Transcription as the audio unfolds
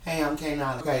Hey, I'm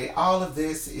K-Nala. Okay, all of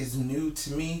this is new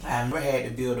to me. I've never had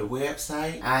to build a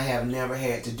website. I have never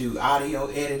had to do audio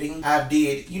editing. I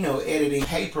did, editing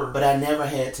paper, but I never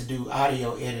had to do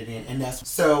audio editing. And that's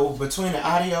so between the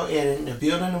audio editing, the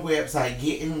building the website,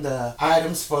 getting the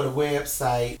items for the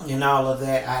website, and all of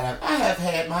that, I have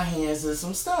had my hands in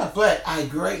some stuff. But I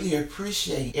greatly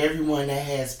appreciate everyone that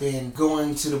has been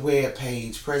going to the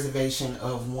webpage, Preservation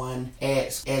of One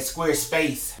at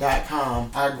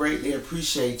Squarespace.com. I greatly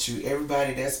appreciate you.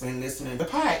 Everybody that's been listening to the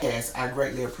podcast, I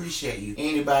greatly appreciate you.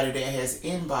 Anybody that has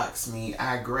inboxed me,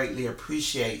 I greatly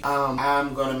appreciate.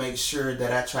 I'm gonna make sure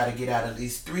that I try to get out at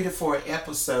least 3 to 4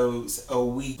 episodes a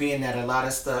week, being that a lot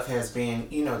of stuff has been,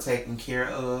 taken care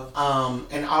of.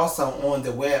 And also on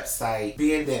the website,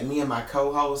 being that me and my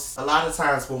co-hosts, a lot of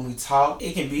times when we talk,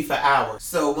 it can be for hours.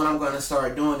 So what I'm gonna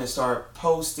start doing is start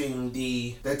posting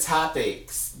the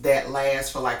topics that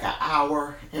last for like an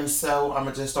hour, and so I'm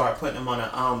gonna just start putting them on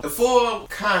the full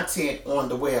content on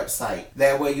the website.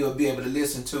 That way you'll be able to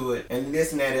listen to it and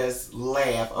listen at us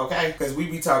laugh, okay? Because we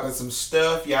be talking some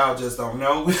stuff y'all just don't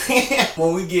know.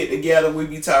 When we get together, we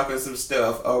be talking some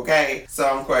stuff, okay? So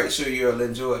I'm quite sure you'll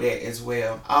enjoy that as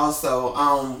well.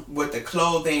 Also, with the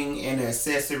clothing and the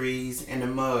accessories and the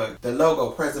mug, the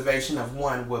logo Preservation of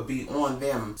One will be on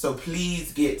them. So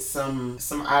please get some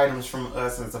items from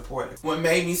us and support us. What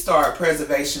made me start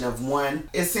Preservation of One,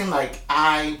 it seemed like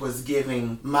I was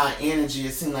giving my energy,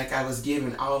 it seemed like I was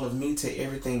giving all of me to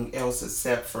everything else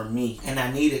except for me. And I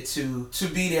needed to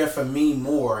be there for me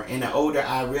more. And the older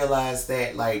I realized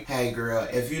that, like, hey girl,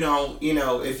 if you don't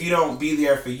be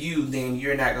there for you, then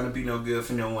you're not going to be no good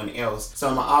for no one else. So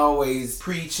I'm always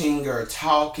preaching or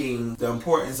talking the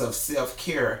importance of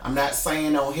self-care. I'm not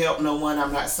saying don't help no one.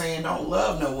 I'm not saying don't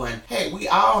love no one. Hey, we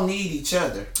all need each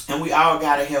other and we all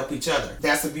got to help each other.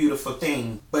 That's a beautiful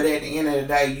thing. But at the end of the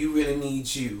day, you really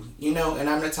need you, and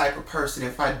I'm the type of person,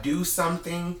 if I do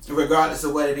something, regardless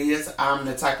of what it is, I'm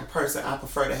the type of person I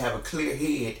prefer to have a clear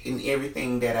head in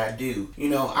everything that I do.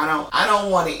 I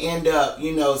don't want to end up,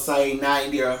 say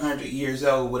 90 or 100 years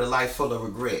old with a life full of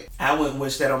regret. I wouldn't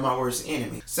wish that on my worst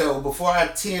enemy. So before I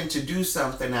tend to do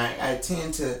something, I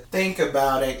tend to think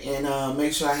about it and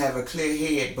make sure I have a clear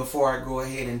head before I go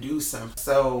ahead and do something.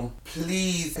 So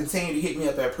please continue to hit me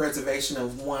up at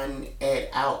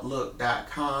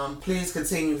preservationof1@outlook.com. Please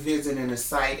continue visiting the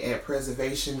site at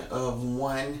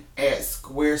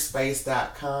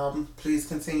preservationof1@squarespace.com. Please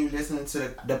continue listening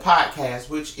to the podcast,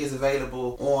 which is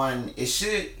available on, it's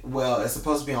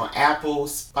supposed to be on Apple,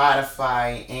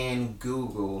 Spotify, and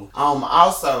Google.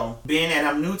 Also, being that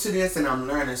I'm new to this and I'm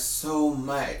learning so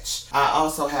much, I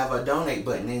also have a donate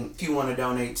button, and if you want to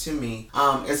donate to me,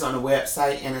 it's on the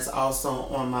website and it's also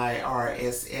on my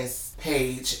RSS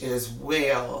page as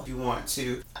well if you want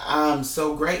to. I'm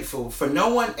so grateful for no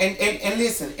one, and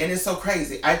listen, and it's so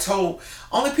crazy. I told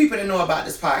only people that know about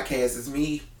this podcast is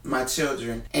me, my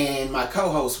children, and my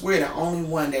co-host. We're the only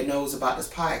one that knows about this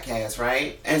podcast,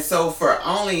 right? And so for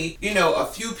only, a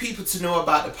few people to know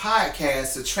about the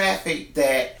podcast, the traffic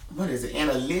that, what is it,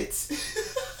 analytics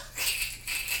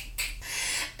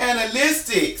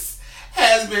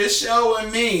has been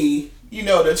showing me,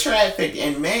 the traffic,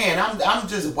 and man, I'm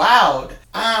just wild.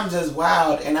 I'm just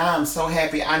wild, and I'm so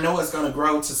happy. I know it's going to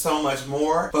grow to so much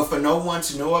more, but for no one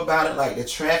to know about it, like the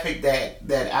traffic that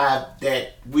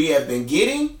we have been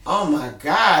getting, oh my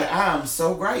God, I'm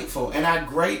so grateful, and I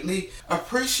greatly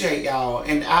appreciate y'all.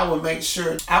 And I will make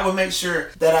sure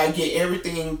that I get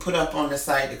everything put up on the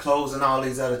site, the clothes and all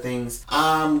these other things.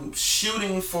 I'm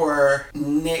shooting for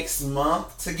next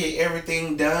month to get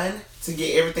everything done, to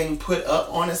get everything put up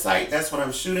on the site. That's what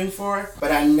I'm shooting for.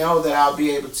 But I know that I'll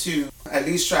be able to at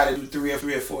least try to do 3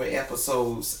 or 4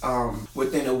 episodes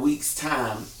within a week's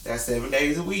time. That's 7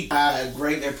 days a week. I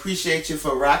greatly appreciate you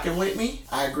for rocking with me.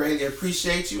 I greatly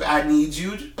appreciate you. I need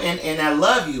you, and I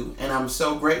love you, and I'm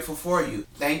so grateful for you.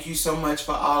 Thank you so much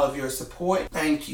for all of your support. Thank you.